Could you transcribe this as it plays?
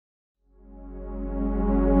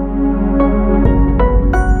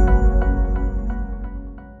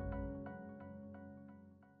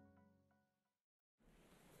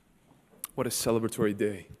What a celebratory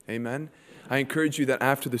day. Amen. I encourage you that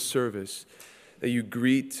after the service, that you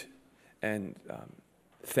greet and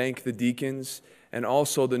thank the deacons and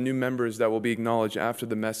also the new members that will be acknowledged after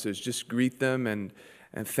the message. Just greet them and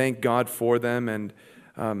thank God for them. And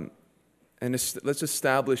let's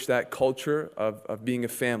establish that culture of being a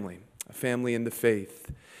family in the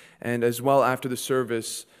faith. And as well, after the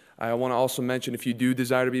service, I want to also mention, if you do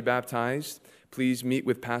desire to be baptized, please meet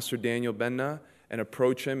with Pastor Daniel Benna and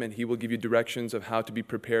approach him, and he will give you directions of how to be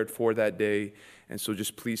prepared for that day. And so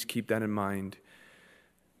just please keep that in mind.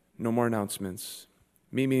 No more announcements.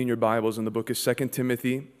 Meet me in your Bibles in the book of 2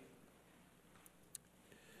 Timothy,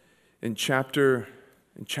 in chapter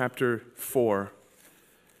 4.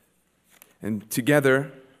 And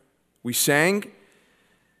together we sang,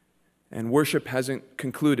 and worship hasn't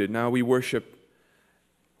concluded. Now we worship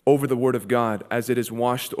over the Word of God as it is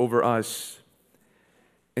washed over us.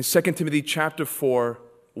 In 2 Timothy chapter 4,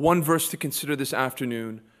 one verse to consider this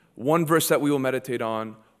afternoon, one verse that we will meditate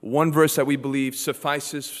on, one verse that we believe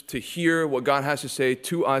suffices to hear what God has to say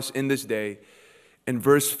to us in this day. In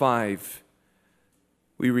verse 5,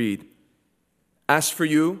 we read, "As for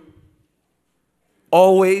you,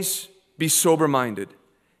 always be sober-minded,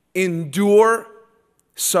 endure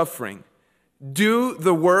suffering, do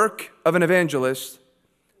the work of an evangelist,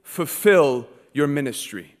 fulfill your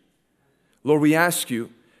ministry." Lord, we ask you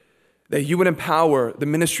that you would empower the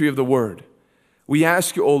ministry of the word. We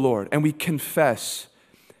ask you, O Lord, and we confess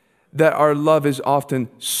that our love is often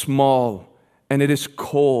small and it is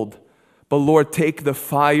cold. But Lord, take the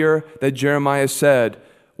fire that Jeremiah said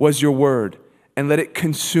was your word and let it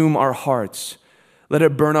consume our hearts. Let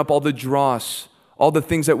it burn up all the dross, all the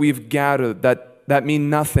things that we've gathered that mean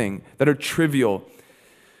nothing, that are trivial,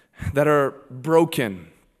 that are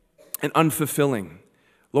broken and unfulfilling.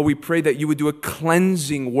 Lord, we pray that you would do a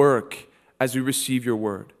cleansing work as we receive your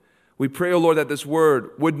word. We pray, O Lord, that this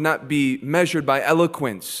word would not be measured by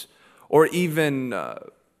eloquence or even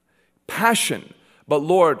passion, but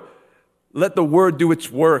Lord, let the word do its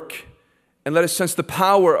work and let us sense the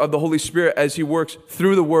power of the Holy Spirit as he works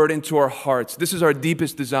through the word into our hearts. This is our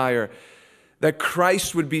deepest desire, that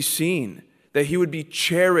Christ would be seen, that he would be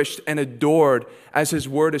cherished and adored as his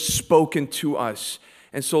word is spoken to us.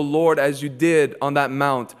 And so, Lord, as you did on that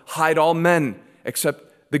mount, hide all men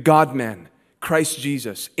except the God-man, Christ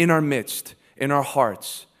Jesus, in our midst, in our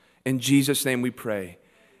hearts. In Jesus' name we pray.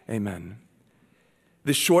 Amen.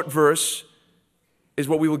 This short verse is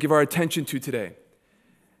what we will give our attention to today.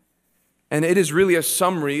 And it is really a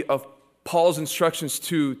summary of Paul's instructions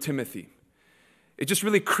to Timothy. It just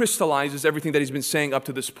really crystallizes everything that he's been saying up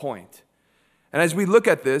to this point. And as we look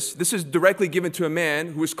at this, this is directly given to a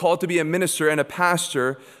man who is called to be a minister and a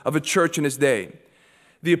pastor of a church in his day.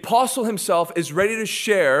 The apostle himself is ready to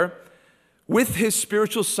share with his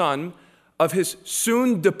spiritual son of his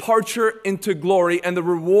soon departure into glory and the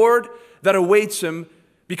reward that awaits him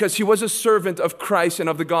because he was a servant of Christ and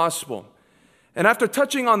of the gospel. And after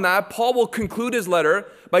touching on that, Paul will conclude his letter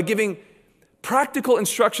by giving practical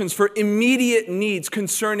instructions for immediate needs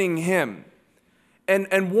concerning him.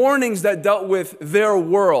 And warnings that dealt with their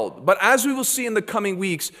world. But as we will see in the coming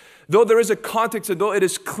weeks, though there is a context, and though it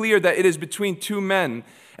is clear that it is between two men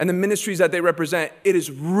and the ministries that they represent, it is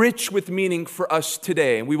rich with meaning for us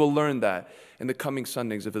today. And we will learn that in the coming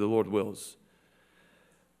Sundays if the Lord wills.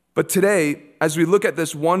 But today, as we look at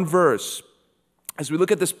this one verse, as we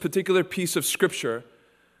look at this particular piece of scripture,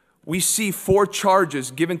 we see 4 charges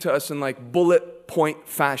given to us in like bullet point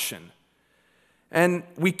fashion. And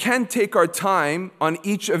we can take our time on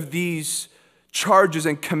each of these charges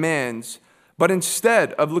and commands, but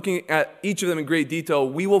instead of looking at each of them in great detail,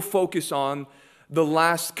 we will focus on the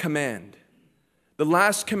last command. The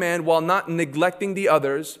last command, while not neglecting the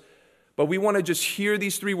others, but we want to just hear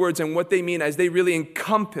these 3 words and what they mean as they really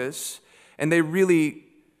encompass and they really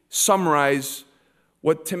summarize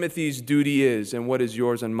what Timothy's duty is and what is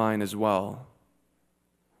yours and mine as well.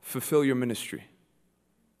 Fulfill your ministry.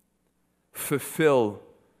 Fulfill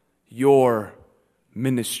your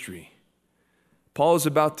ministry. Paul is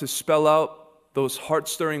about to spell out those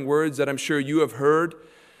heart-stirring words that I'm sure you have heard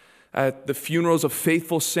at the funerals of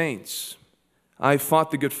faithful saints. I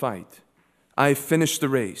fought the good fight. I finished the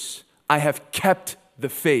race. I have kept the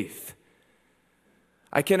faith.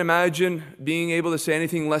 I can't imagine being able to say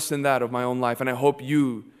anything less than that of my own life, and I hope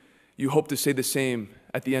you hope to say the same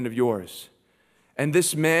at the end of yours. And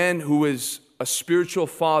this man who is a spiritual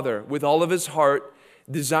father with all of his heart,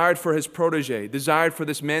 desired for his protege, desired for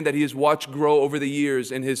this man that he has watched grow over the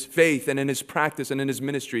years in his faith and in his practice and in his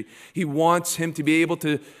ministry. He wants him to be able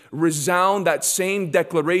to resound that same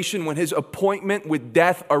declaration when his appointment with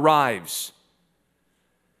death arrives.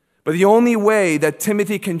 But the only way that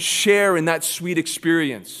Timothy can share in that sweet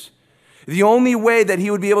experience, the only way that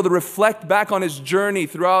he would be able to reflect back on his journey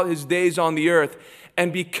throughout his days on the earth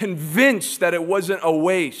and be convinced that it wasn't a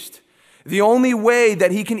waste, the only way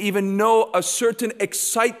that he can even know a certain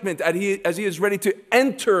excitement as he is ready to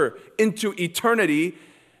enter into eternity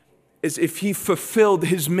is if he fulfilled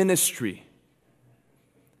his ministry.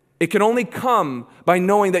 It can only come by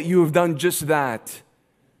knowing that you have done just that.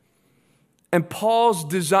 And Paul's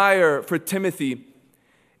desire for Timothy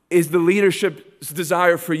is the leadership's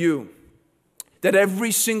desire for you. That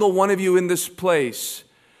every single one of you in this place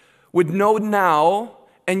would know now,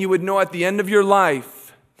 and you would know at the end of your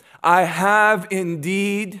life, I have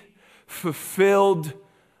indeed fulfilled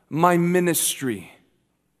my ministry.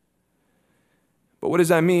 But what does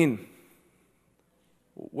that mean?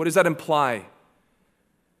 What does that imply?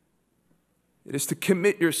 It is to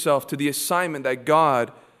commit yourself to the assignment that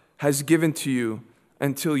God has given to you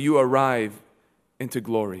until you arrive into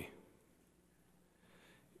glory.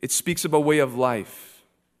 It speaks of a way of life,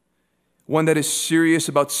 one that is serious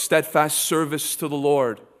about steadfast service to the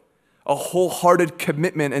Lord, a wholehearted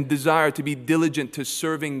commitment and desire to be diligent to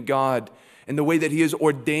serving God in the way that He has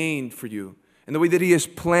ordained for you, in the way that He has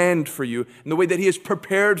planned for you, in the way that He has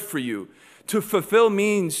prepared for you. To fulfill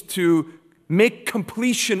means to make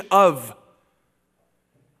completion of.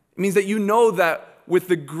 It means that you know that with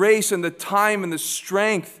the grace and the time and the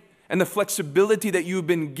strength and the flexibility that you've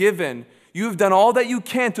been given, you have done all that you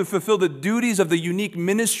can to fulfill the duties of the unique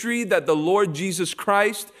ministry that the Lord Jesus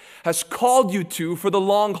Christ has called you to for the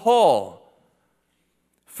long haul.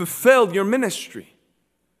 Fulfilled your ministry.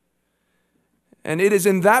 And it is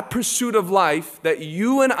in that pursuit of life that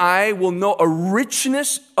you and I will know a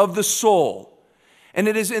richness of the soul. And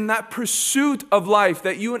it is in that pursuit of life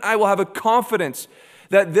that you and I will have a confidence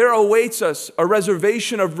that there awaits us a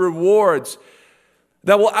reservation of rewards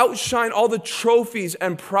that will outshine all the trophies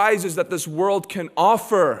and prizes that this world can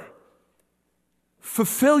offer.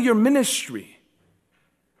 Fulfill your ministry.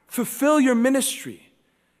 Fulfill your ministry.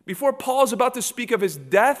 Before Paul's about to speak of his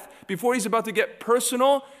death, before he's about to get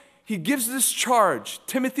personal, he gives this charge.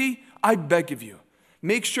 Timothy, I beg of you,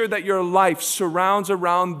 make sure that your life surrounds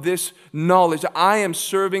around this knowledge. I am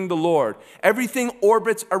serving the Lord. Everything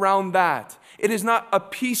orbits around that. It is not a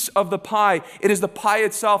piece of the pie. It is the pie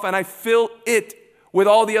itself, and I fill it with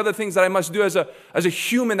all the other things that I must do as a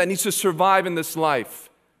human that needs to survive in this life.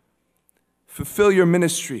 Fulfill your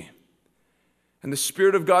ministry. And the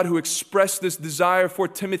Spirit of God who expressed this desire for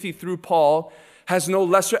Timothy through Paul has no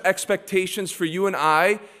lesser expectations for you and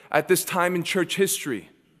I at this time in church history.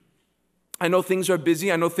 I know things are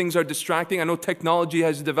busy. I know things are distracting. I know technology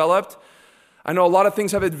has developed. I know a lot of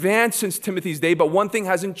things have advanced since Timothy's day, but one thing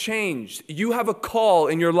hasn't changed. You have a call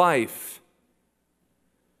in your life.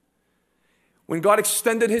 When God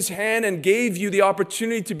extended His hand and gave you the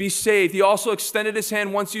opportunity to be saved, He also extended His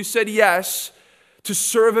hand once you said yes to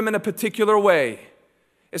serve Him in a particular way.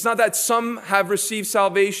 It's not that some have received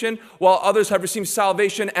salvation while others have received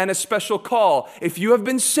salvation and a special call. If you have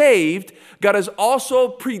been saved, God has also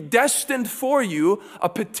predestined for you a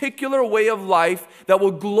particular way of life that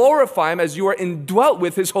will glorify Him as you are indwelt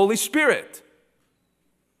with His Holy Spirit.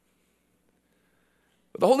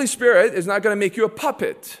 But the Holy Spirit is not going to make you a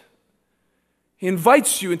puppet. He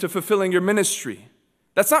invites you into fulfilling your ministry.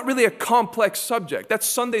 That's not really a complex subject. That's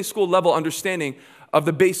Sunday school level understanding of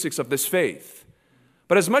the basics of this faith.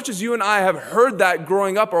 But as much as you and I have heard that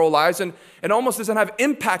growing up our lives, and it almost doesn't have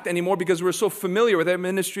impact anymore because we're so familiar with that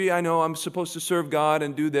ministry, I know I'm supposed to serve God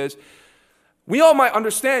and do this. We all might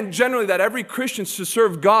understand generally that every Christian is to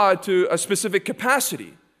serve God to a specific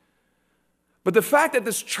capacity. But the fact that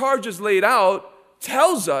this charge is laid out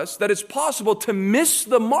tells us that it's possible to miss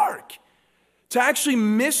the mark. To actually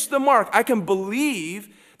miss the mark. I can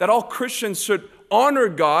believe that all Christians should honor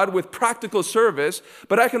God with practical service,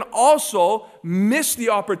 but I can also miss the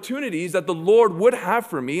opportunities that the Lord would have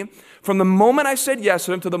for me from the moment I said yes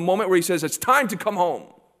to Him to the moment where He says, it's time to come home.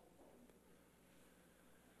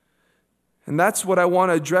 And that's what I want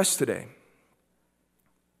to address today.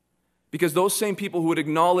 Because those same people who would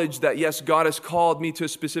acknowledge that, yes, God has called me to a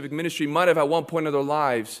specific ministry might have at one point in their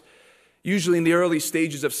lives, usually in the early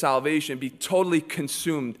stages of salvation, be totally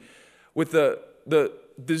consumed with the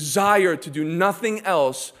desire to do nothing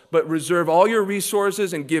else but reserve all your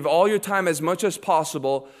resources and give all your time as much as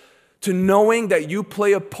possible to knowing that you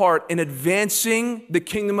play a part in advancing the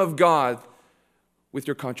kingdom of God with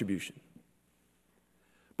your contribution.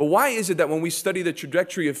 But why is it that when we study the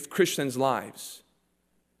trajectory of Christians' lives,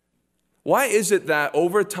 why is it that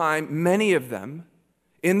over time, many of them,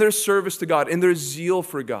 in their service to God, in their zeal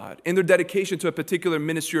for God, in their dedication to a particular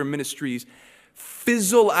ministry or ministries,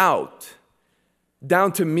 fizzle out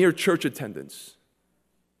down to mere church attendance?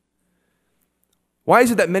 Why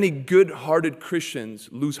is it that many good-hearted Christians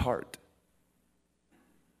lose heart?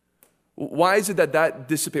 Why is it that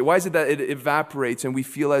dissipates? Why is it that it evaporates and we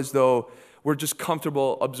feel as though we're just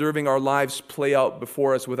comfortable observing our lives play out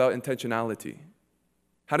before us without intentionality?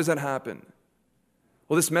 How does that happen?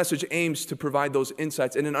 Well, this message aims to provide those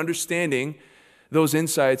insights. And in understanding those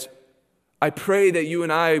insights, I pray that you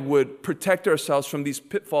and I would protect ourselves from these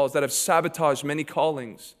pitfalls that have sabotaged many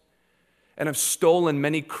callings and have stolen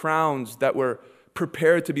many crowns that were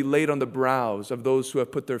prepared to be laid on the brows of those who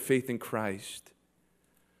have put their faith in Christ.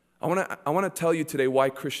 I want to tell you today why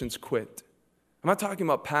Christians quit. I'm not talking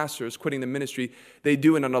about pastors quitting the ministry. They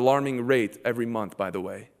do at an alarming rate every month, by the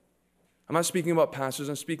way. I'm not speaking about pastors.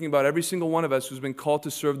 I'm speaking about every single one of us who's been called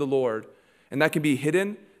to serve the Lord. And that can be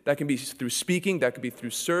hidden. That can be through speaking. That can be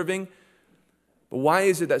through serving. But why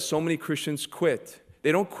is it that so many Christians quit?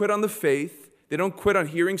 They don't quit on the faith. They don't quit on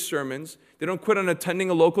hearing sermons. They don't quit on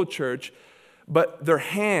attending a local church. But their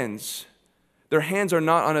hands are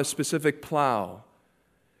not on a specific plow.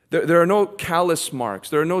 There are no callus marks.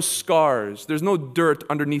 There are no scars. There's no dirt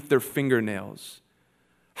underneath their fingernails.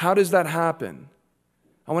 How does that happen?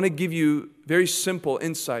 I want to give you very simple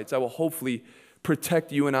insights that will hopefully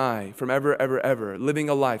protect you and I from ever living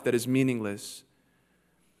a life that is meaningless.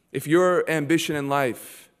 If your ambition in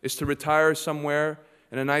life is to retire somewhere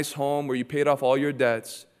in a nice home where you paid off all your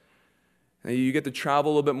debts, and you get to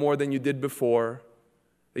travel a little bit more than you did before,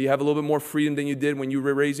 that you have a little bit more freedom than you did when you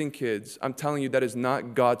were raising kids, I'm telling you that is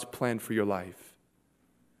not God's plan for your life.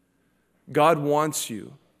 God wants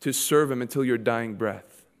you to serve Him until your dying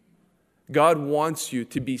breath. God wants you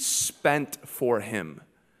to be spent for Him.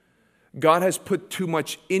 God has put too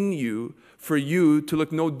much in you for you to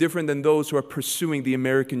look no different than those who are pursuing the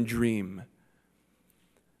American dream.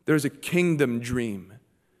 There's a kingdom dream.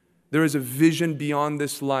 There is a vision beyond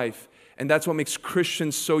this life, and that's what makes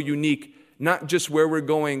Christians so unique. Not just where we're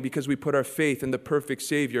going because we put our faith in the perfect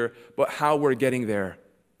Savior, but how we're getting there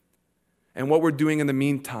and what we're doing in the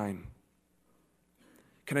meantime.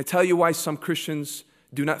 Can I tell you why some Christians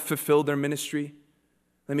do not fulfill their ministry?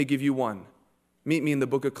 Let me give you one. Meet me in the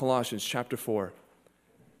book of Colossians, chapter 4.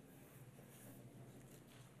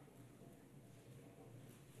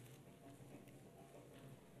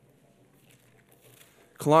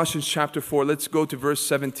 Colossians chapter 4, let's go to verse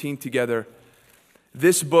 17 together.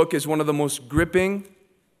 This book is one of the most gripping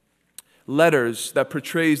letters that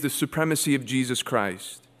portrays the supremacy of Jesus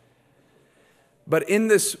Christ. But in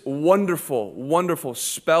this wonderful, wonderful,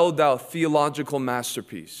 spelled out theological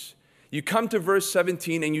masterpiece, you come to verse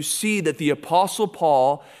 17 and you see that the Apostle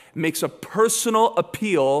Paul makes a personal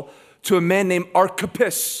appeal to a man named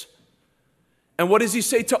Archippus. And what does he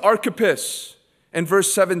say to Archippus in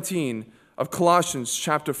verse 17 of Colossians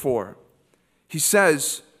chapter 4? He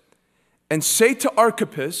says, "And say to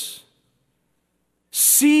Archippus,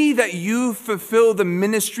 see that you fulfill the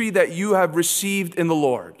ministry that you have received in the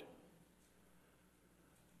Lord."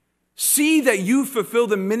 See that you fulfill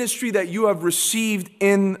the ministry that you have received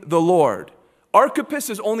in the Lord. Archippus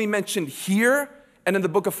is only mentioned here and in the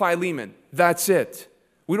book of Philemon. That's it.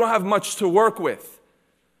 We don't have much to work with.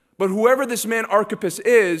 But whoever this man Archippus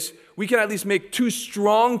is, we can at least make two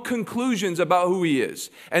strong conclusions about who he is.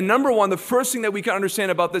 And number one, the first thing that we can understand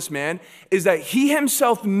about this man is that he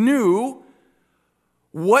himself knew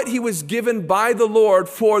what he was given by the Lord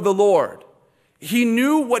for the Lord. He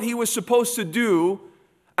knew what he was supposed to do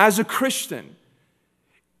as a Christian.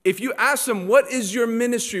 If you ask him, what is your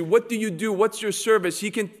ministry? What do you do? What's your service? He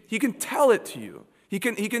can tell it to you. He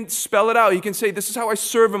can spell it out. He can say, this is how I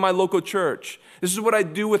serve in my local church. This is what I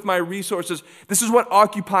do with my resources. This is what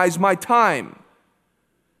occupies my time.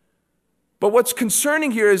 But what's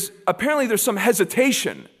concerning here is apparently there's some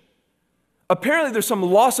hesitation. Apparently there's some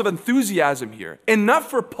loss of enthusiasm here. Enough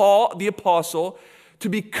for Paul, the apostle, to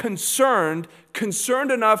be concerned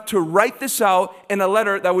enough to write this out in a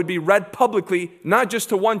letter that would be read publicly, not just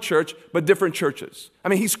to one church, but different churches. I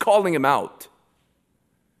mean, he's calling him out.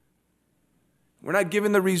 We're not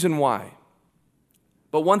given the reason why.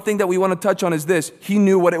 But one thing that we want to touch on is this. He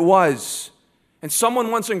knew what it was. And someone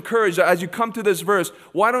once encouraged, as you come to this verse,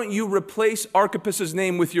 why don't you replace Archippus'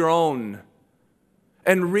 name with your own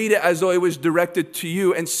and read it as though it was directed to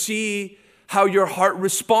you and see how your heart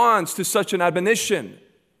responds to such an admonition.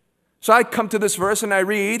 So I come to this verse and I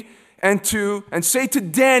read, and say to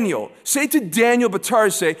Daniel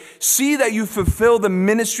Batarseh, see that you fulfill the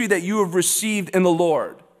ministry that you have received in the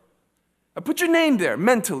Lord. Now put your name there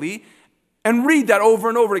mentally and read that over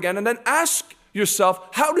and over again, and then ask yourself,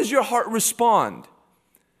 how does your heart respond?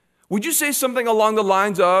 Would you say something along the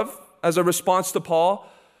lines of, as a response to Paul,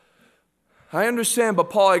 I understand, but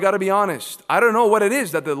Paul, I got to be honest. I don't know what it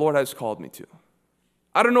is that the Lord has called me to.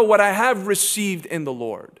 I don't know what I have received in the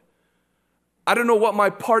Lord. I don't know what my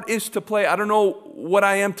part is to play. I don't know what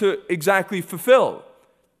I am to exactly fulfill.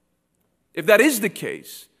 If that is the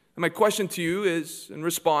case, my question to you is, in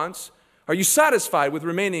response, are you satisfied with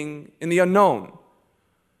remaining in the unknown?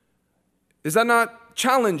 Does that not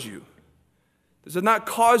challenge you? Does it not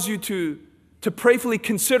cause you to prayerfully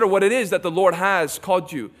consider what it is that the Lord has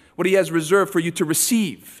called you, what He has reserved for you to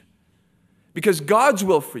receive? Because God's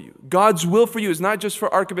will for you is not just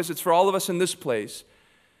for Archippus, it's for all of us in this place,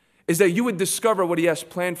 is that you would discover what He has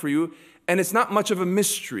planned for you, and it's not much of a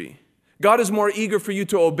mystery. God is more eager for you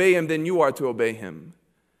to obey Him than you are to obey Him.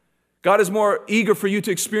 God is more eager for you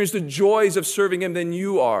to experience the joys of serving Him than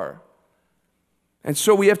you are. And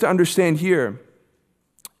so we have to understand here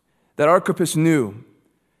that Archippus knew,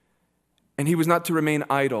 and he was not to remain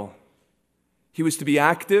idle. He was to be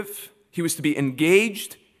active, he was to be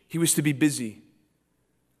engaged, he was to be busy.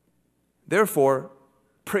 Therefore,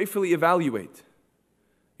 prayerfully evaluate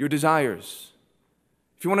your desires.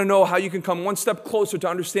 If you want to know how you can come one step closer to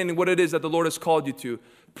understanding what it is that the Lord has called you to,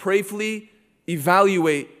 prayerfully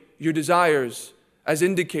evaluate your desires as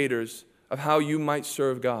indicators of how you might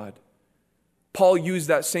serve God. Paul used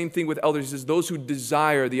that same thing with elders. He says, those who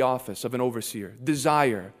desire the office of an overseer.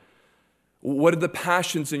 Desire. What are the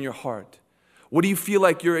passions in your heart? What do you feel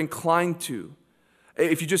like you're inclined to?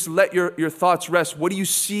 If you just let your thoughts rest, what do you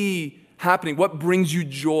see happening? What brings you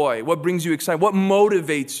joy? What brings you excitement? What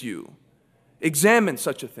motivates you? Examine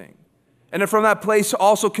such a thing. And then from that place,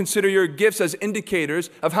 also consider your gifts as indicators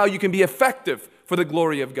of how you can be effective for the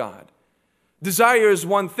glory of God. Desire is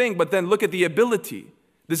one thing, but then look at the ability.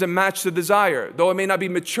 Does it match the desire? Though it may not be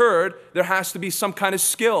matured, there has to be some kind of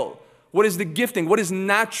skill. What is the gifting? What is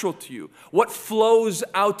natural to you? What flows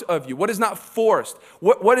out of you? What is not forced?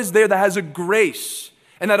 What is there that has a grace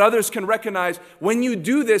and that others can recognize? When you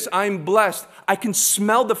do this, I'm blessed. I can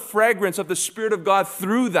smell the fragrance of the Spirit of God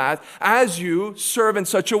through that as you serve in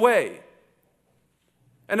such a way.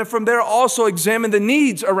 And then from there also examine the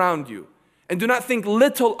needs around you and do not think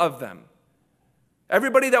little of them.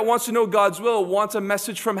 Everybody that wants to know God's will wants a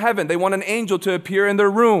message from heaven. They want an angel to appear in their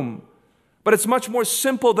room. But it's much more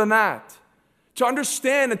simple than that. To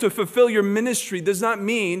understand and to fulfill your ministry does not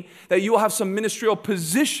mean that you will have some ministerial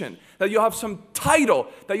position, that you'll have some title,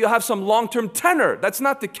 that you'll have some long-term tenure. That's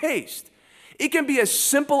not the case. It can be as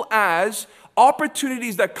simple as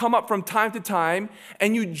opportunities that come up from time to time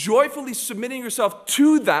and you joyfully submitting yourself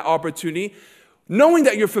to that opportunity, knowing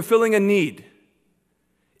that you're fulfilling a need.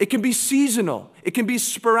 It can be seasonal. It can be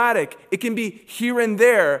sporadic. It can be here and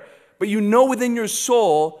there. But you know within your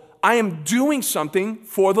soul, I am doing something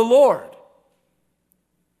for the Lord.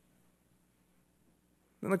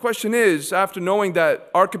 And the question is, after knowing that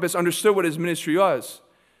Archippus understood what his ministry was,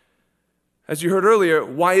 as you heard earlier,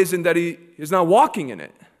 why isn't that he is not walking in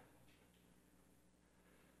it?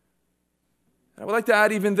 I would like to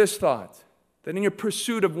add even this thought. That in your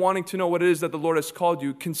pursuit of wanting to know what it is that the Lord has called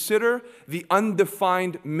you, consider the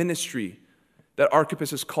undefined ministry that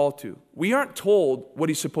Archippus is called to. We aren't told what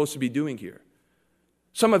he's supposed to be doing here.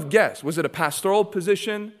 Some have guessed. Was it a pastoral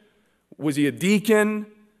position? Was he a deacon?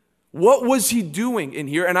 What was he doing in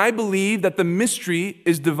here? And I believe that the mystery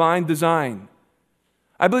is divine design.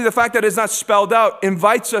 I believe the fact that it's not spelled out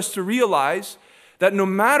invites us to realize that no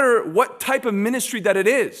matter what type of ministry that it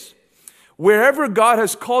is, wherever God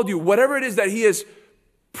has called you, whatever it is that He has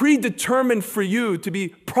predetermined for you to be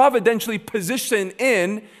providentially positioned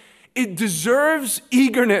in, it deserves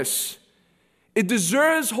eagerness. It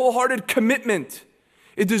deserves wholehearted commitment.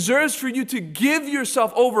 It deserves for you to give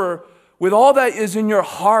yourself over with all that is in your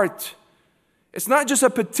heart. It's not just a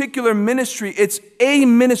particular ministry, it's a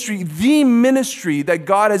ministry, the ministry that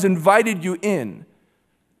God has invited you in.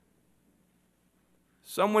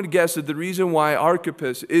 Some would guess that the reason why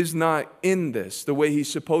Archippus is not in this the way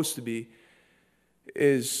he's supposed to be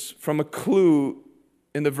is from a clue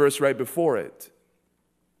in the verse right before it.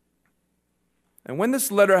 And when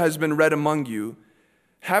this letter has been read among you,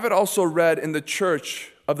 have it also read in the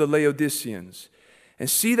church of the Laodiceans. And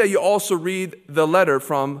see that you also read the letter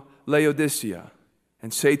from Laodicea.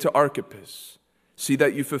 And say to Archippus, see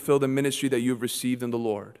that you fulfill the ministry that you've received in the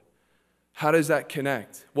Lord. How does that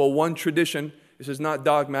connect? Well, one tradition. This is not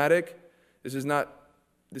dogmatic.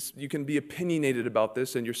 You can be opinionated about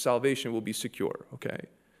this and your salvation will be secure, okay?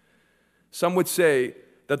 Some would say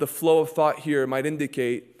that the flow of thought here might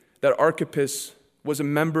indicate that Archippus was a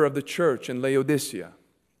member of the church in Laodicea.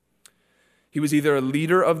 He was either a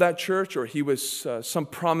leader of that church, or he was some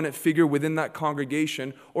prominent figure within that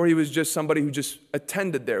congregation, or he was just somebody who just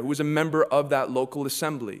attended there, who was a member of that local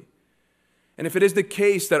assembly. And if it is the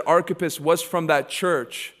case that Archippus was from that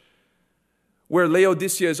church, where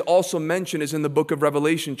Laodicea is also mentioned is in the book of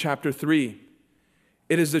Revelation, chapter 3.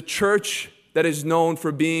 It is a church that is known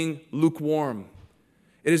for being lukewarm.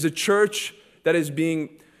 It is a church that is being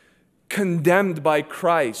condemned by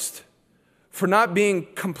Christ for not being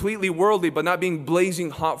completely worldly, but not being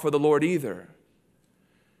blazing hot for the Lord either.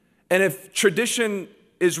 And if tradition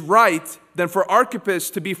is right, then for Archippus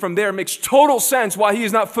to be from there makes total sense why he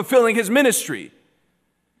is not fulfilling his ministry.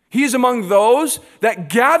 He is among those that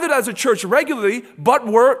gathered as a church regularly, but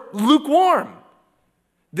were lukewarm.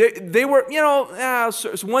 They were,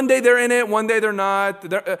 one day they're in it, one day they're not.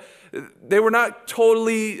 They were not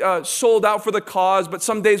totally sold out for the cause, but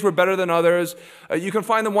some days were better than others. You can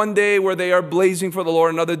find them one day where they are blazing for the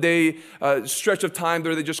Lord, another day, stretch of time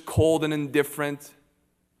where they're just cold and indifferent.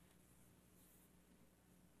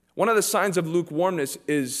 One of the signs of lukewarmness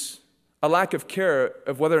is a lack of care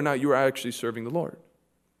of whether or not you are actually serving the Lord.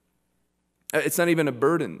 It's not even a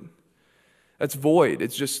burden. That's void.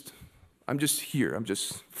 It's just, I'm just here. I'm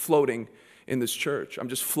just floating in this church. I'm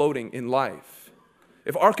just floating in life.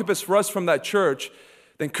 If Archippus was from that church,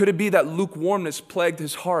 then could it be that lukewarmness plagued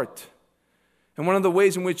his heart? And one of the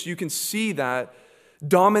ways in which you can see that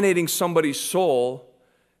dominating somebody's soul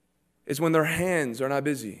is when their hands are not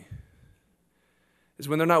busy. Is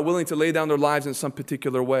when they're not willing to lay down their lives in some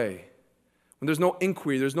particular way. When there's no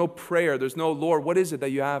inquiry, there's no prayer, there's no, Lord, what is it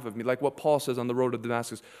that you have of me? Like what Paul says on the road to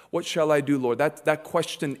Damascus. What shall I do, Lord? That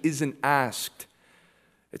question isn't asked.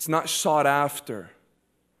 It's not sought after.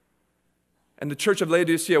 And the church of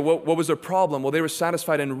Laodicea, what was their problem? Well, they were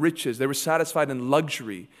satisfied in riches. They were satisfied in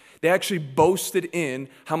luxury. They actually boasted in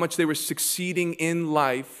how much they were succeeding in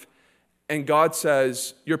life. And God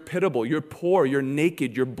says, you're pitiable, you're poor, you're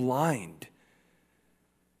naked, you're blind.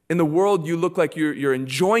 In the world, you look like you're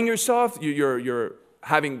enjoying yourself, you're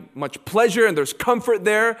having much pleasure, and there's comfort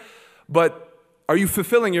there. But are you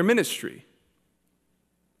fulfilling your ministry?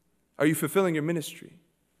 Are you fulfilling your ministry?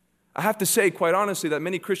 I have to say, quite honestly, that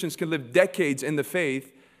many Christians can live decades in the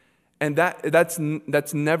faith, and that's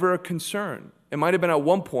never a concern. It might have been at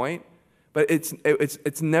one point, but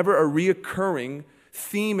it's never a reoccurring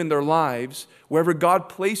theme in their lives. Wherever God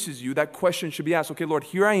places you, that question should be asked. Okay, Lord,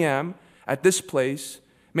 here I am at this place.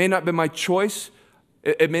 May not be my choice.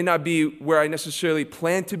 It may not be where I necessarily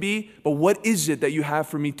plan to be, but what is it that you have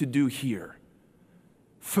for me to do here?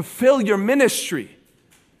 Fulfill your ministry.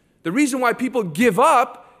 The reason why people give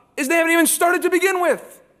up is they haven't even started to begin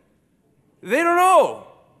with. They don't know,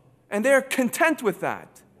 and they're content with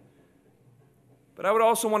that. But I would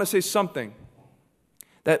also want to say something,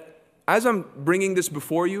 that as I'm bringing this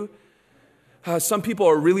before you, some people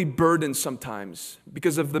are really burdened sometimes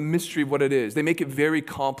because of the mystery of what it is. They make it very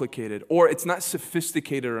complicated, or it's not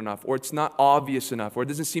sophisticated enough, or it's not obvious enough, or it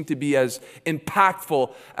doesn't seem to be as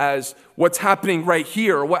impactful as what's happening right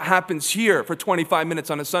here or what happens here for 25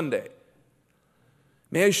 minutes on a Sunday.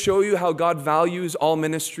 May I show you how God values all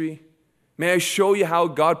ministry? May I show you how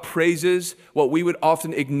God praises what we would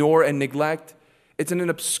often ignore and neglect? It's in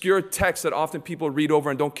an obscure text that often people read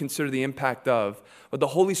over and don't consider the impact of. But the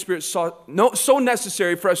Holy Spirit saw so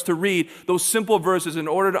necessary for us to read those simple verses in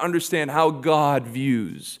order to understand how God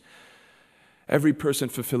views every person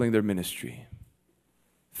fulfilling their ministry.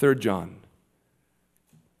 3 John.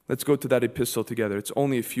 Let's go to that epistle together. It's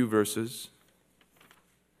only a few verses.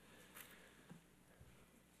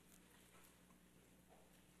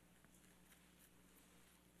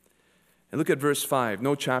 And look at verse 5.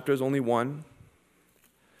 No chapters, only one.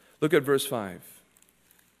 Look at verse 5.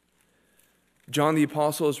 John the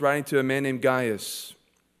Apostle is writing to a man named Gaius.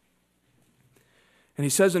 And he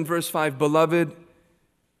says in verse 5, Beloved,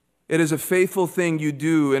 it is a faithful thing you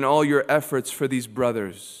do in all your efforts for these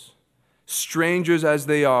brothers, strangers as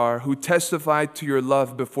they are, who testify to your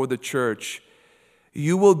love before the church.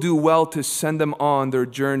 You will do well to send them on their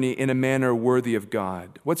journey in a manner worthy of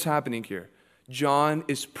God. What's happening here? John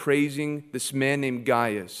is praising this man named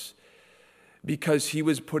Gaius because he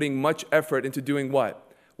was putting much effort into doing what?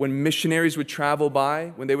 When missionaries would travel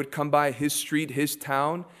by, when they would come by his street, his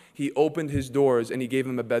town, he opened his doors and he gave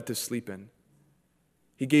them a bed to sleep in.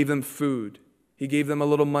 He gave them food. He gave them a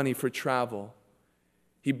little money for travel.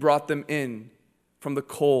 He brought them in from the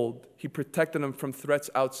cold. He protected them from threats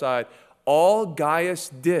outside. All Gaius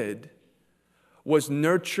did was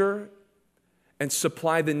nurture and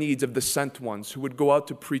supply the needs of the sent ones who would go out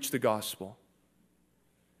to preach the gospel.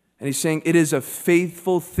 And he's saying, it is a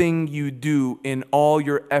faithful thing you do in all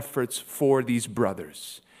your efforts for these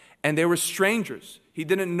brothers. and they were strangers. He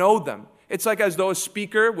didn't know them. It's like as though a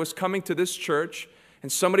speaker was coming to this church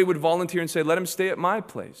and somebody would volunteer and say, let him stay at my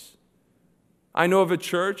place. I know of a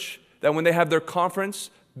church that when they have their conference,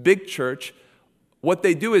 big church, what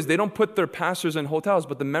they do is they don't put their pastors in hotels,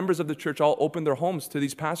 but the members of the church all open their homes to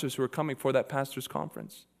these pastors who are coming for that pastor's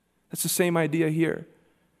conference. That's the same idea here.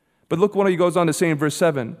 But look what he goes on to say in verse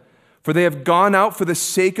 7. For they have gone out for the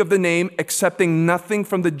sake of the name, accepting nothing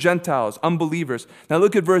from the Gentiles, unbelievers. Now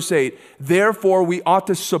look at verse 8. Therefore we ought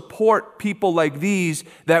to support people like these,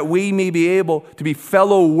 that we may be able to be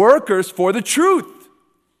fellow workers for the truth.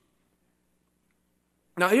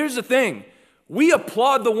 Now here's the thing. We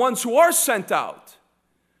applaud the ones who are sent out.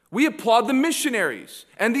 We applaud the missionaries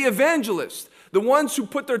and the evangelists, the ones who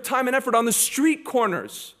put their time and effort on the street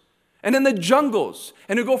corners and in the jungles,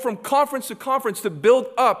 and who go from conference to conference to build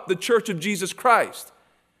up the church of Jesus Christ.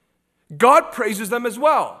 God praises them as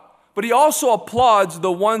well, but he also applauds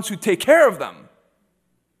the ones who take care of them.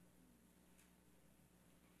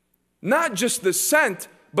 Not just the sent,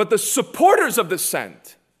 but the supporters of the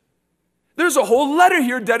sent. There's a whole letter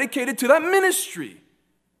here dedicated to that ministry.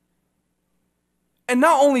 And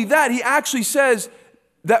not only that, he actually says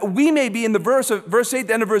that we may be, in the verse 8,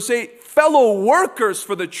 the end of verse 8, fellow workers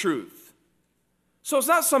for the truth. So it's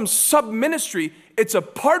not some sub-ministry, it's a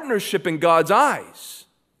partnership in God's eyes.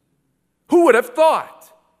 Who would have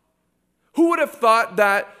thought? Who would have thought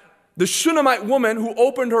that the Shunammite woman who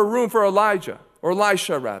opened her room for Elijah, or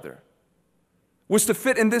Elisha rather, was to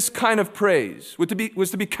fit in this kind of praise,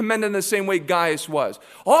 was to be commended in the same way Gaius was.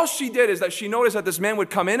 All she did is that she noticed that this man would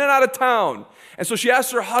come in and out of town. And so she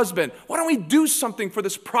asked her husband, why don't we do something for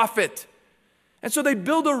this prophet? And so they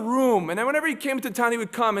built a room. And then whenever he came to town, he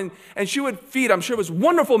would come and she would feed. I'm sure it was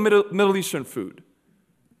wonderful Middle Eastern food.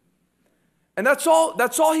 And that's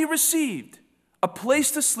all he received. A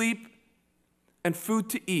place to sleep and food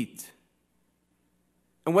to eat.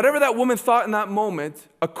 And whatever that woman thought in that moment,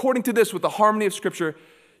 according to this, with the harmony of Scripture,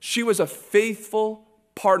 she was a faithful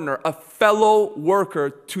partner, a fellow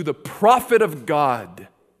worker to the prophet of God.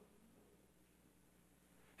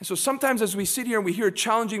 And so sometimes as we sit here and we hear a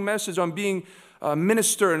challenging message on being a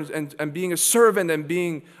minister and being a servant and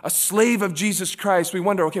being a slave of Jesus Christ, we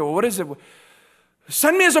wonder, okay, well, what is it?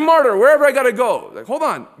 Send me as a martyr wherever I got to go. Like, hold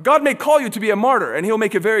on. God may call you to be a martyr, and he'll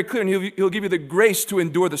make it very clear, and he'll give you the grace to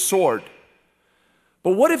endure the sword.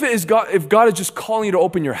 But what if God is just calling you to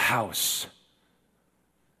open your house?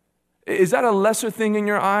 Is that a lesser thing in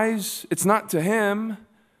your eyes? It's not to him.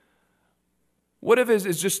 What if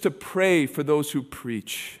it's just to pray for those who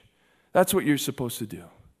preach? That's what you're supposed to do.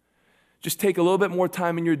 Just take a little bit more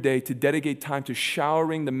time in your day to dedicate time to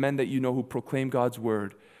showering the men that you know who proclaim God's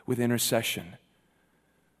word with intercession.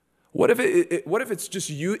 What if it's just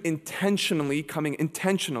you intentionally,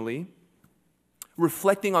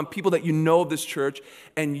 reflecting on people that you know of this church,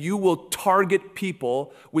 and you will target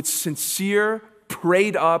people with sincere,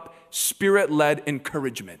 prayed up, Spirit-led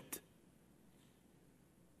encouragement.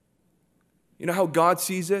 You know how God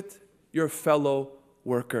sees it? You're a fellow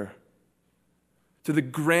worker. To the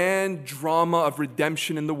grand drama of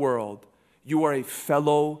redemption in the world, you are a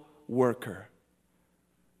fellow worker.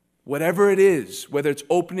 Whatever it is, whether it's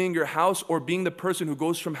opening your house or being the person who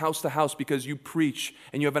goes from house to house because you preach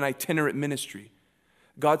and you have an itinerant ministry,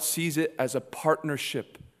 God sees it as a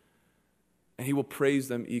partnership, and he will praise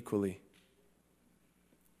them equally.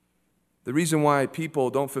 The reason why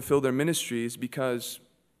people don't fulfill their ministry is because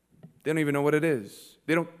they don't even know what it is.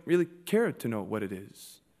 They don't really care to know what it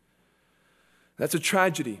is. That's a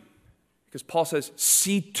tragedy, because Paul says,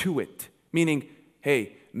 see to it, meaning,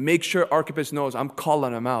 hey, make sure Archippus knows I'm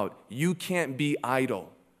calling him out. You can't be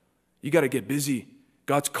idle. You got to get busy.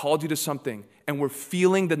 God's called you to something, and we're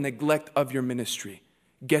feeling the neglect of your ministry.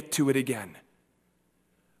 Get to it again.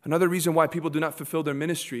 Another reason why people do not fulfill their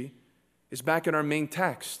ministry is back in our main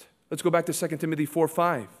text. Let's go back to 2 Timothy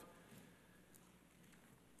 4:5.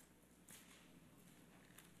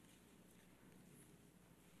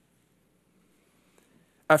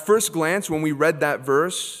 At first glance, when we read that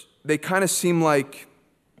verse, they kind of seem like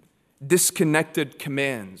disconnected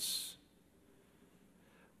commands.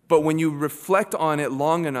 But when you reflect on it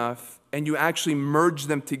long enough and you actually merge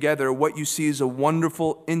them together, what you see is a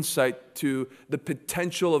wonderful insight to the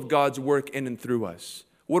potential of God's work in and through us.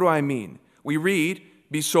 What do I mean? We read,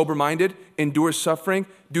 be sober-minded, endure suffering,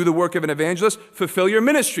 do the work of an evangelist, fulfill your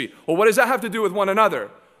ministry. Well, what does that have to do with one another?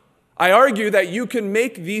 I argue that you can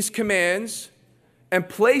make these commands and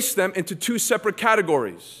place them into two separate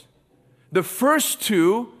categories. The first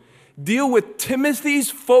two deal with Timothy's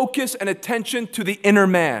focus and attention to the inner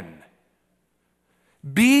man.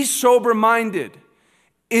 Be sober-minded.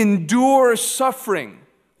 Endure suffering.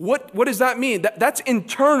 What does that mean? That's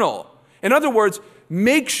internal. In other words,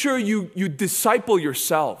 make sure you disciple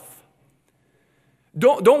yourself.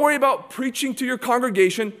 Don't worry about preaching to your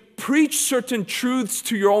congregation. Preach certain truths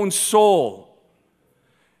to your own soul.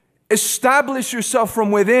 Establish yourself from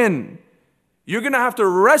within. You're going to have to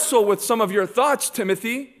wrestle with some of your thoughts,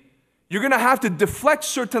 Timothy. You're going to have to deflect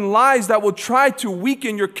certain lies that will try to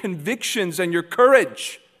weaken your convictions and your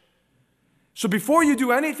courage. So before you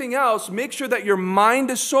do anything else, make sure that your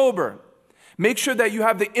mind is sober. Make sure that you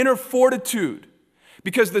have the inner fortitude.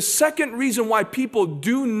 Because the second reason why people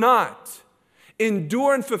do not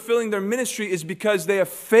endure in fulfilling their ministry is because they have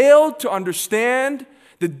failed to understand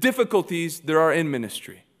the difficulties there are in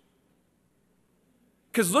ministry.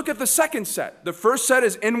 Because look at the second set. The first set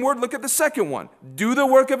is inward. Look at the second one. Do the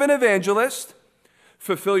work of an evangelist.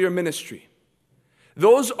 Fulfill your ministry.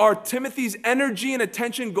 Those are Timothy's energy and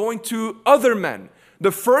attention going to other men.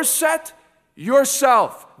 The first set,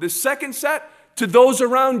 yourself. The second set, to those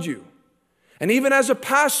around you. And even as a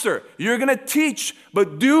pastor, you're going to teach,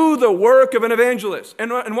 but do the work of an evangelist. In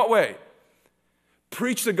what way?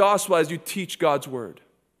 Preach the gospel as you teach God's word.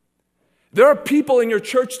 There are people in your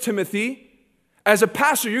church, Timothy. As a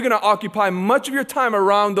pastor, you're going to occupy much of your time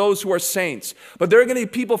around those who are saints. But there are going to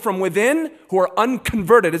be people from within who are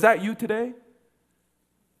unconverted. Is that you today?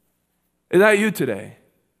 Is that you today?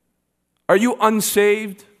 Are you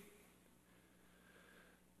unsaved?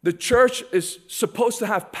 The church is supposed to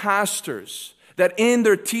have pastors that in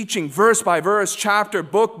their teaching, verse by verse, chapter,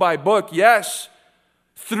 book by book, yes,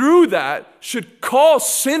 through that should call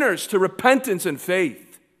sinners to repentance and faith.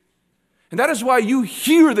 And that is why you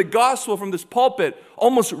hear the gospel from this pulpit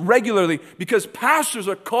almost regularly, because pastors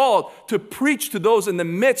are called to preach to those in the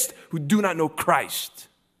midst who do not know Christ.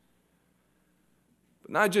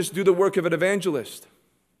 But not just do the work of an evangelist.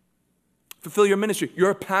 Fulfill your ministry.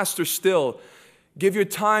 You're a pastor still. Give your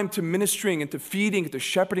time to ministering and to feeding, and to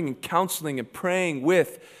shepherding and counseling and praying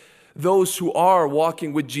with those who are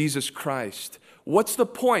walking with Jesus Christ. What's the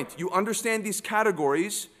point? You understand these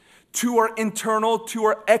categories. Two are internal, two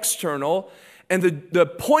are external. And the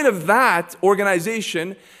point of that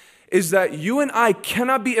organization is that you and I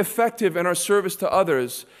cannot be effective in our service to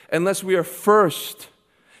others unless we are first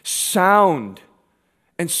sound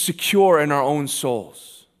and secure in our own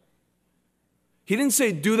souls. He didn't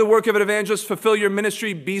say do the work of an evangelist, fulfill your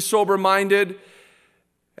ministry, be sober-minded,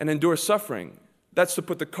 and endure suffering. That's to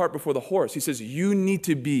put the cart before the horse. He says you need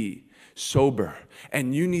to be sober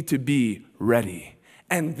and you need to be ready.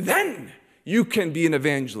 And then you can be an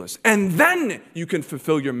evangelist. And then you can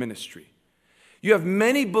fulfill your ministry. You have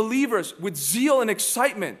many believers with zeal and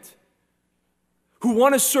excitement who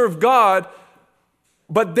want to serve God,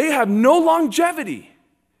 but they have no longevity.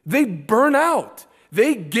 They burn out.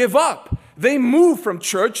 They give up. They move from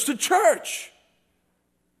church to church.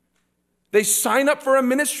 They sign up for a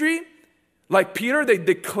ministry. Like Peter, they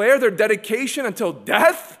declare their dedication until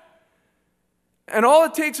death. And all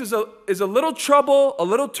it takes is a little trouble, a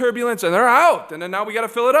little turbulence, and they're out. And then now we got to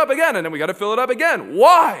fill it up again, and then we got to fill it up again.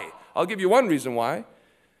 Why? I'll give you one reason why.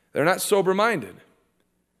 They're not sober-minded.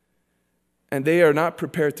 And they are not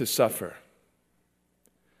prepared to suffer.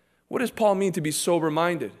 What does Paul mean to be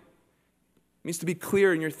sober-minded? It means to be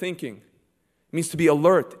clear in your thinking. It means to be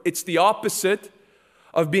alert. It's the opposite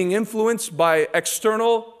of being influenced by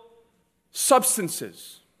external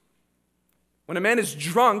substances. When a man is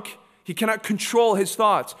drunk, he cannot control his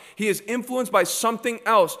thoughts. He is influenced by something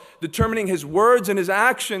else, determining his words and his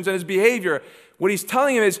actions and his behavior. What he's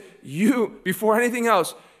telling him is, you, before anything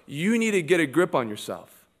else, you need to get a grip on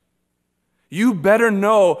yourself. You better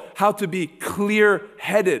know how to be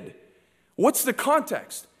clear-headed. What's the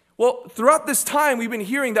context? Well, throughout this time, we've been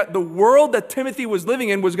hearing that the world that Timothy was living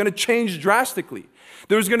in was going to change drastically.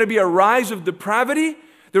 There was going to be a rise of depravity.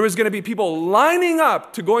 There was going to be people lining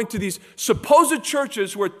up to going to these supposed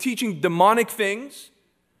churches who are teaching demonic things.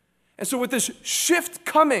 And so with this shift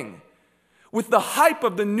coming, with the hype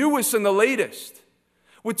of the newest and the latest,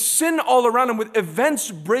 with sin all around him, with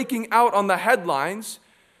events breaking out on the headlines,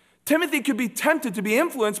 Timothy could be tempted to be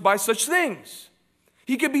influenced by such things.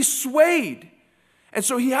 He could be swayed. And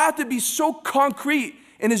so he had to be so concrete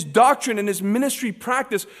in his doctrine and his ministry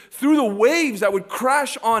practice through the waves that would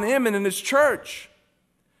crash on him and in his church.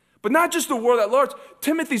 But not just the world at large.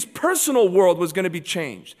 Timothy's personal world was going to be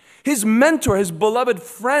changed. His mentor, his beloved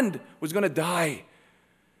friend, was going to die.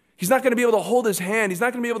 He's not going to be able to hold his hand. He's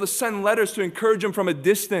not going to be able to send letters to encourage him from a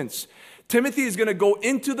distance. Timothy is going to go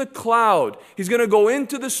into the cloud. He's going to go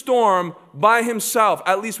into the storm by himself,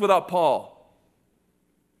 at least without Paul.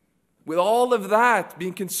 With all of that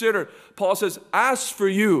being considered, Paul says, as for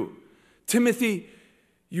you, Timothy,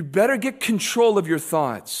 You better get control of your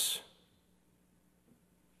thoughts.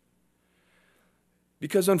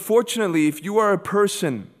 Because unfortunately, if you are a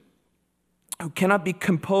person who cannot be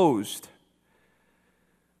composed,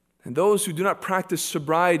 and those who do not practice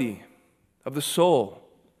sobriety of the soul,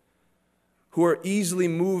 who are easily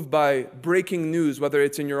moved by breaking news, whether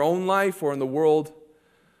it's in your own life or in the world,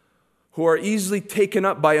 who are easily taken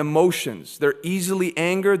up by emotions, they're easily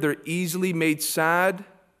angered, they're easily made sad.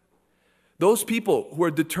 Those people who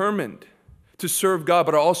are determined to serve God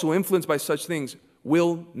but are also influenced by such things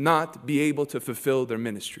will not be able to fulfill their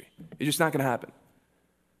ministry. It's just not going to happen.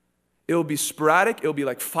 It'll be sporadic. It'll be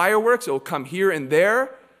like fireworks. It'll come here and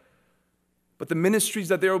there. But the ministries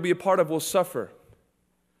that they will be a part of will suffer.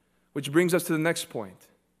 Which brings us to the next point.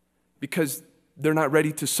 Because they're not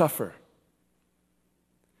ready to suffer.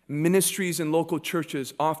 Ministries in local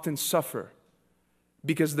churches often suffer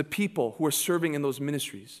because the people who are serving in those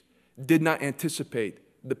ministries did not anticipate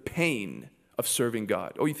the pain of serving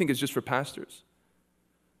God. Oh, you think it's just for pastors?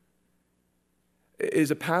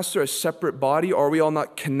 Is a pastor a separate body, or are we all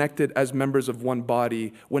not connected as members of one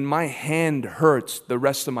body? When my hand hurts, the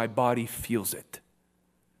rest of my body feels it.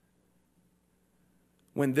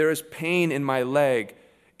 When there is pain in my leg,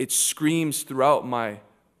 it screams throughout my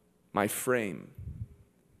frame.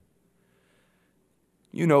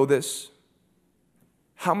 You know this.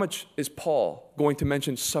 How much is Paul going to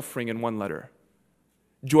mention suffering in one letter?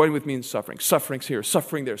 Join with me in suffering. Suffering's here,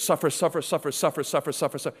 suffering there. Suffer, suffer, suffer, suffer, suffer,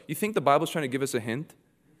 suffer, suffer. You think the Bible's trying to give us a hint?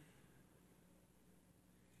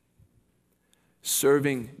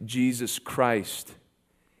 Serving Jesus Christ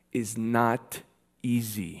is not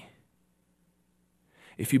easy.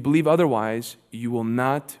 If you believe otherwise, you will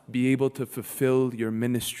not be able to fulfill your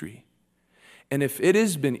ministry. And if it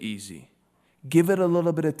has been easy, give it a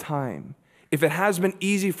little bit of time. If it has been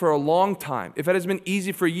easy for a long time, if it has been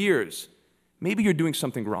easy for years, maybe you're doing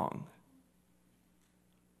something wrong.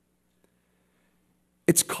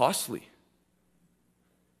 It's costly.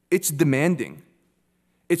 It's demanding.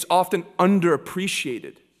 It's often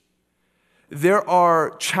underappreciated. There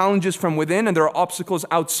are challenges from within and there are obstacles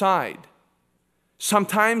outside.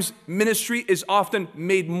 Sometimes ministry is often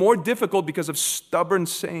made more difficult because of stubborn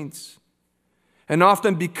saints, and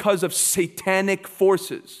often because of satanic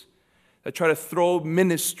forces that try to throw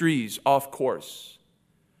ministries off course.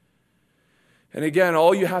 And again,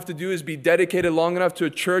 all you have to do is be dedicated long enough to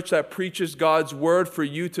a church that preaches God's word for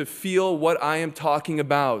you to feel what I am talking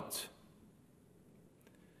about.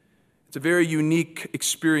 It's a very unique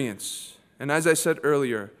experience. And as I said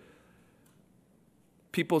earlier,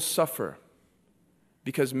 people suffer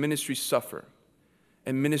because ministries suffer.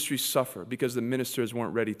 And ministries suffer because the ministers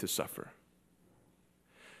weren't ready to suffer.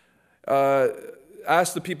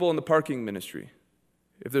 Ask the people in the parking ministry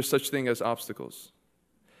if there's such thing as obstacles.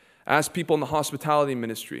 Ask people in the hospitality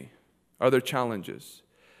ministry, are there challenges?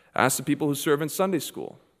 Ask the people who serve in Sunday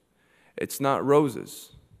school. It's not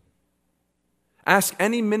roses. Ask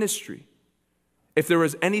any ministry if there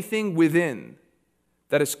was anything within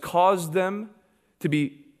that has caused them to be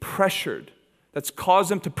pressured, that's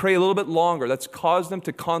caused them to pray a little bit longer, that's caused them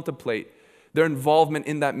to contemplate their involvement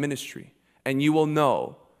in that ministry. And you will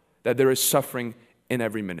know that there is suffering in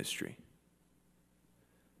every ministry.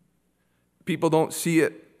 People don't see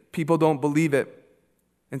it. People don't believe it.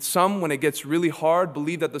 And some, when it gets really hard,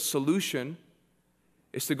 believe that the solution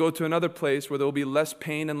is to go to another place where there will be less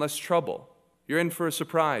pain and less trouble. You're in for a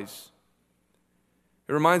surprise.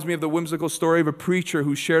 It reminds me of the whimsical story of a preacher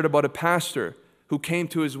who shared about a pastor who came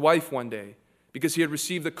to his wife one day because he had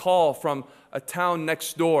received a call from a town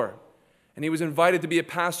next door. And he was invited to be a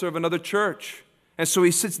pastor of another church. And so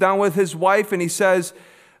he sits down with his wife and he says,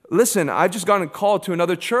 listen, I've just gotten a call to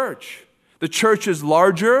another church. The church is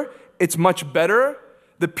larger. It's much better.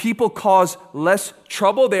 The people cause less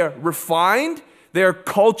trouble. They are refined. They are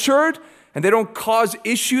cultured. And they don't cause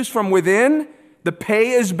issues from within. The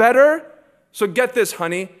pay is better. So get this,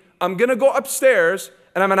 honey. I'm going to go upstairs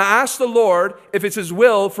and I'm going to ask the Lord if it's His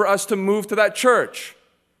will for us to move to that church.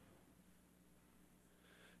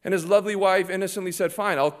 And his lovely wife innocently said,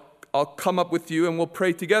 fine, I'll come up with you and we'll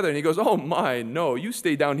pray together. And he goes, oh my, no, you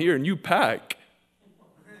stay down here and you pack.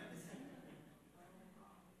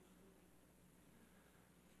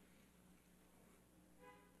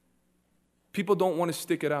 People don't want to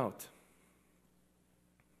stick it out.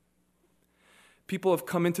 People have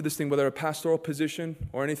come into this thing, whether a pastoral position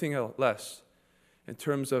or anything else, less, in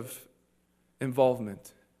terms of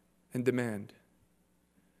involvement and demand.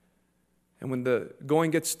 And when the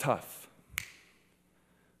going gets tough,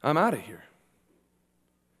 I'm out of here.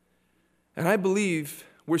 And I believe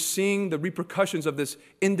we're seeing the repercussions of this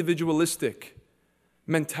individualistic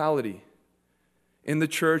mentality in the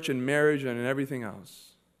church and marriage and in everything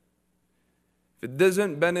else. If it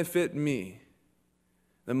doesn't benefit me,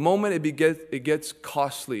 the moment it gets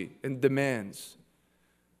costly and demands,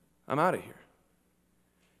 I'm out of here.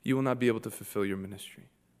 You will not be able to fulfill your ministry.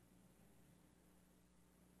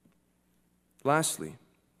 Lastly,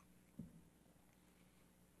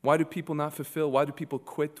 why do people not fulfill? Why do people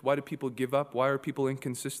quit? Why do people give up? Why are people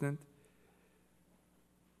inconsistent?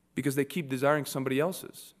 Because they keep desiring somebody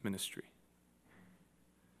else's ministry.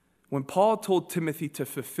 When Paul told Timothy to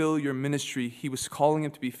fulfill your ministry, he was calling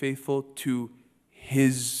him to be faithful to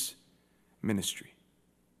his ministry.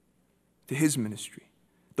 To his ministry.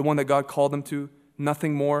 The one that God called him to.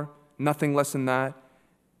 Nothing more, nothing less than that.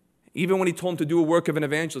 Even when he told him to do a work of an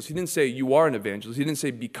evangelist, he didn't say, you are an evangelist. He didn't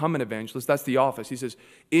say, become an evangelist. That's the office. He says,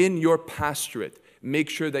 in your pastorate, make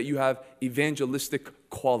sure that you have evangelistic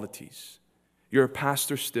qualities. You're a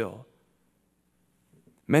pastor still.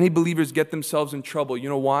 Many believers get themselves in trouble. You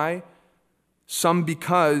know why? Some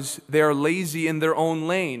because they are lazy in their own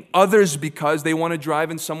lane. Others because they want to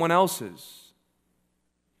drive in someone else's.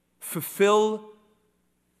 Fulfill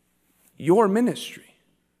your ministry.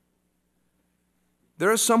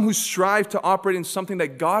 There are some who strive to operate in something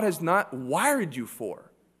that God has not wired you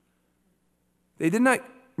for. They did not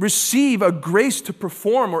receive a grace to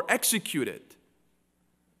perform or execute it.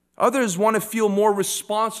 Others want to feel more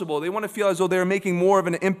responsible. They want to feel as though they're making more of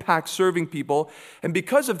an impact serving people. And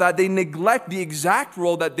because of that, they neglect the exact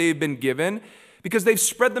role that they've been given because they've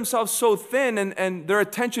spread themselves so thin and their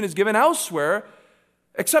attention is given elsewhere,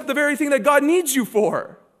 except the very thing that God needs you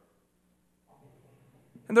for.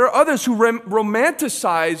 And there are others who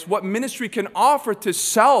romanticize what ministry can offer to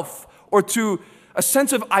self or to a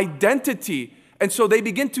sense of identity. And so they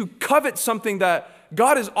begin to covet something that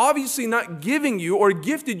God is obviously not giving you or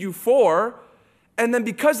gifted you for. And then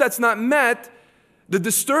because that's not met, the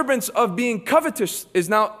disturbance of being covetous is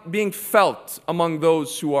now being felt among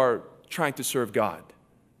those who are trying to serve God.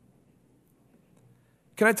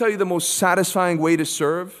 Can I tell you the most satisfying way to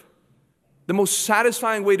serve? The most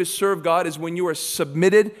satisfying way to serve God is when you are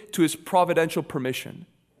submitted to His providential permission.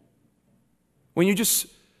 When you just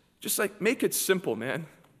like make it simple, man.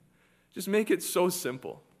 Just make it so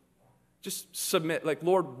simple. Just submit, like,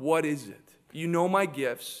 Lord, what is it? You know my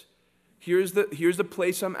gifts. Here's the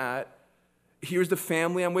place I'm at. Here's the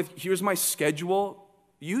family I'm with. Here's my schedule.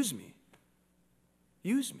 Use me.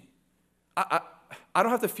 Use me. I don't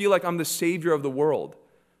have to feel like I'm the savior of the world.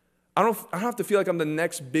 I don't have to feel like I'm the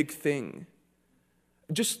next big thing.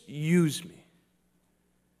 Just use me.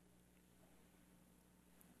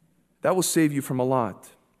 That will save you from a lot.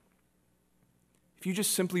 If you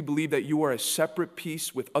just simply believe that you are a separate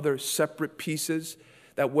piece with other separate pieces,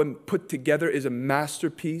 that when put together is a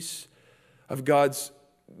masterpiece of God's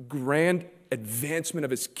grand advancement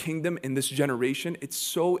of His kingdom in this generation, it's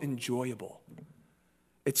so enjoyable.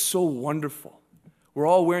 It's so wonderful. We're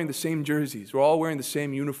all wearing the same jerseys. We're all wearing the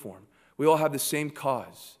same uniform. We all have the same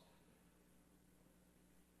cause.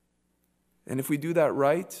 And if we do that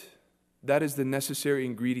right, that is the necessary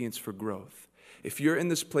ingredients for growth. If you're in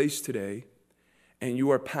this place today and you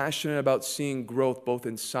are passionate about seeing growth both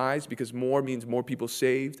in size, because more means more people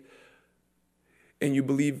saved, and you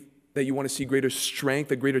believe that you want to see greater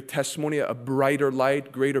strength, a greater testimony, a brighter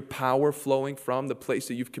light, greater power flowing from the place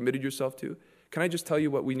that you've committed yourself to, can I just tell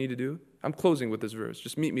you what we need to do? I'm closing with this verse.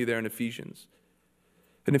 Just meet me there in Ephesians.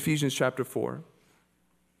 In Ephesians chapter 4.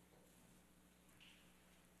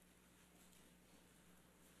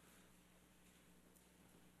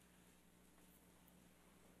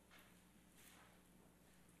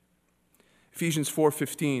 Ephesians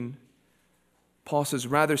 4:15, Paul says,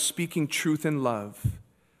 rather speaking truth in love,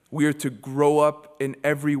 we are to grow up in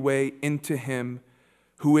every way into Him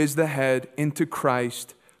who is the head, into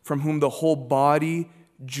Christ, from whom the whole body,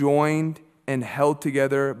 joined and held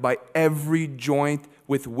together by every joint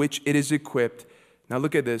with which it is equipped. Now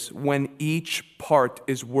look at this. When each part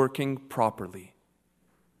is working properly,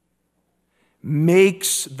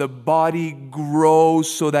 makes the body grow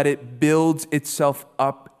so that it builds itself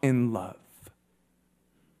up in love.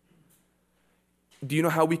 Do you know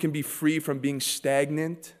how we can be free from being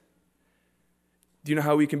stagnant? Do you know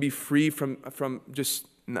how we can be free from just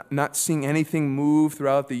not seeing anything move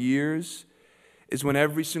throughout the years? Is when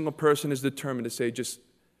every single person is determined to say, just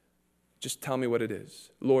tell me what it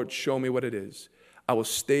is. Lord, show me what it is. I will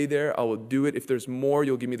stay there. I will do it. If there's more,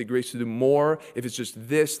 you'll give me the grace to do more. If it's just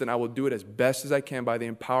this, then I will do it as best as I can by the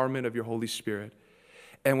empowerment of your Holy Spirit.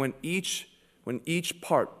 And when each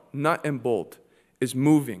part, nut and bolt, is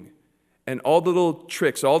moving, and all the little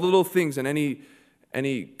tricks, all the little things, and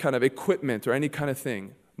any kind of equipment or any kind of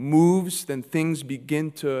thing moves, then things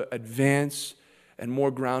begin to advance and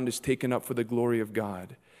more ground is taken up for the glory of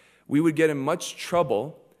God. We would get in much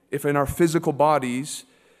trouble if in our physical bodies,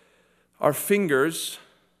 our fingers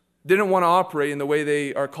didn't want to operate in the way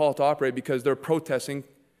they are called to operate because they're protesting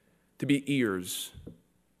to be ears.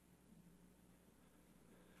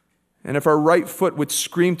 And if our right foot would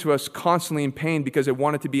scream to us constantly in pain because it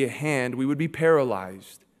wanted to be a hand, we would be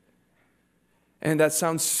paralyzed. And that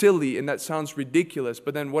sounds silly and that sounds ridiculous,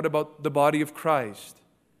 but then what about the body of Christ?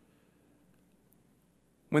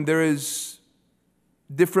 When there is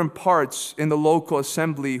different parts in the local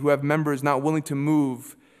assembly who have members not willing to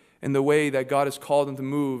move in the way that God has called them to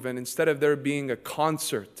move, and instead of there being a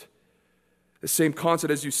concert, the same concert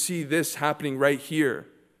as you see this happening right here,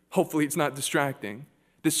 hopefully it's not distracting,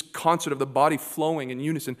 this concert of the body flowing in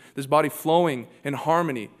unison, this body flowing in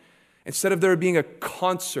harmony, instead of there being a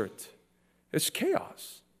concert, it's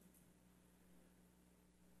chaos.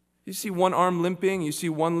 You see one arm limping, you see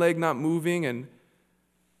one leg not moving,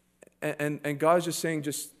 and God's just saying,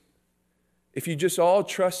 if you just all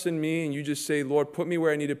trust in me and you just say, Lord, put me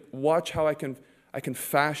where I need to, watch how I can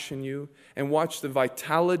fashion you, and watch the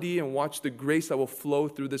vitality and watch the grace that will flow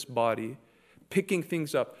through this body, picking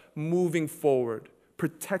things up, moving forward,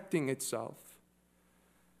 protecting itself,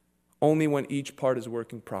 only when each part is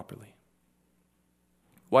working properly.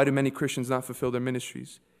 Why do many Christians not fulfill their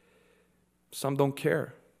ministries? Some don't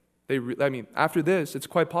care. After this, it's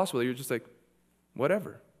quite possible that you're just like,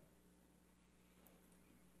 whatever.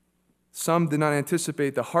 Some did not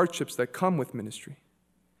anticipate the hardships that come with ministry.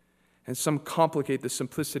 And some complicate the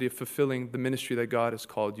simplicity of fulfilling the ministry that God has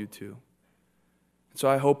called you to. And so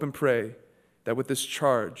I hope and pray that with this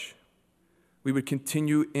charge, we would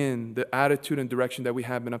continue in the attitude and direction that we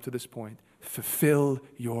have been up to this point. Fulfill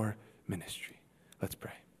your ministry. Let's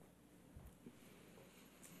pray.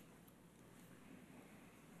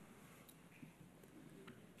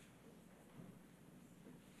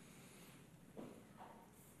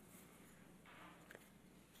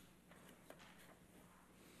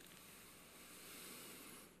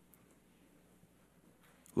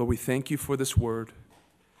 Lord, we thank you for this word.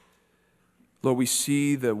 Lord, we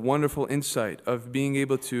see the wonderful insight of being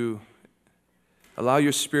able to allow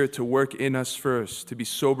your Spirit to work in us first, to be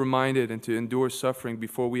sober-minded and to endure suffering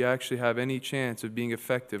before we actually have any chance of being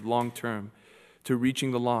effective long-term to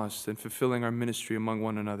reaching the lost and fulfilling our ministry among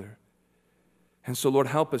one another. And so, Lord,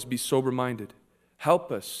 help us be sober-minded.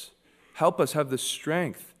 Help us have the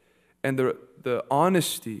strength and the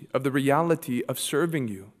honesty of the reality of serving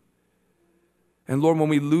you. And Lord, when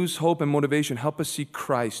we lose hope and motivation, help us see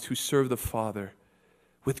Christ who served the Father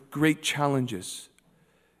with great challenges.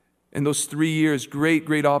 In those 3 years,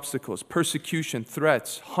 great obstacles, persecution,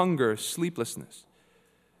 threats, hunger, sleeplessness,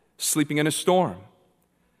 sleeping in a storm.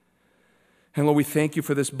 And Lord, we thank you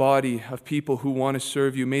for this body of people who want to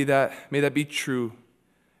serve you. May that be true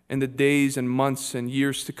in the days and months and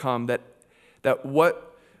years to come, that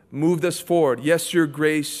what moved us forward, yes, your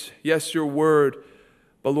grace, yes, your word,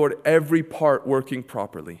 but Lord, every part working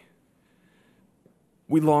properly.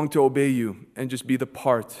 We long to obey you and just be the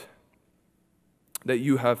part that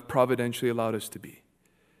you have providentially allowed us to be.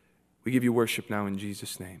 We give you worship now in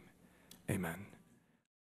Jesus' name. Amen.